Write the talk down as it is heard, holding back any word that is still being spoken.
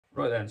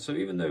Right then, so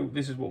even though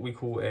this is what we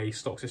call a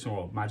stock system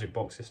or a magic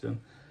box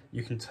system,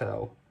 you can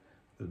tell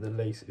that the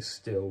lace is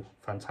still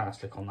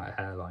fantastic on that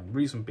hairline.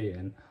 Reason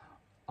being,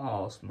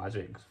 our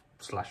magic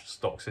slash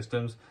stock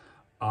systems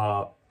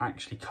are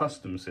actually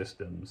custom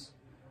systems.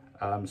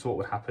 So what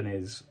would happen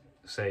is,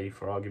 say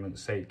for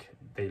argument's sake,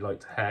 they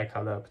liked hair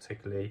colour,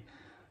 particularly,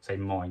 say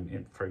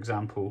mine, for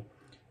example,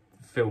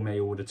 Phil may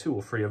order 2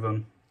 or 3 of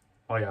them.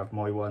 I have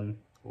my 1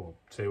 or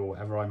 2 or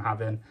whatever I'm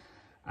having,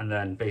 and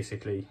then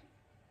basically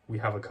we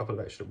have a couple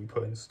of extra that we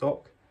put in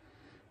stock,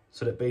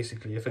 so that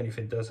basically if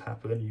anything does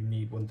happen, you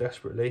need one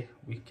desperately,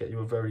 we can get you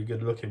a very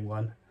good looking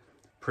one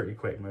pretty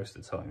quick most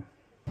of the time.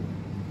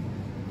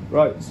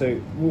 Right,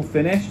 so we're all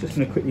finished. Just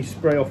going to quickly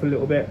spray off a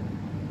little bit,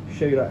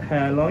 show you that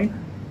hairline,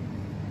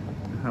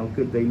 how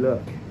good they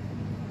look.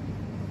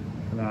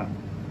 Look at that,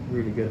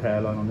 really good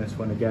hairline on this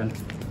one again.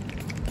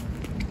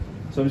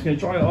 So I'm just going to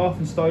dry it off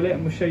and style it,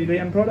 and we'll show you the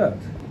end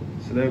product.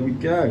 So there we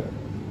go,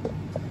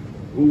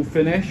 all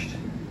finished,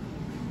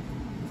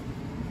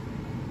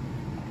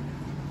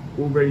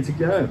 all ready to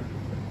go.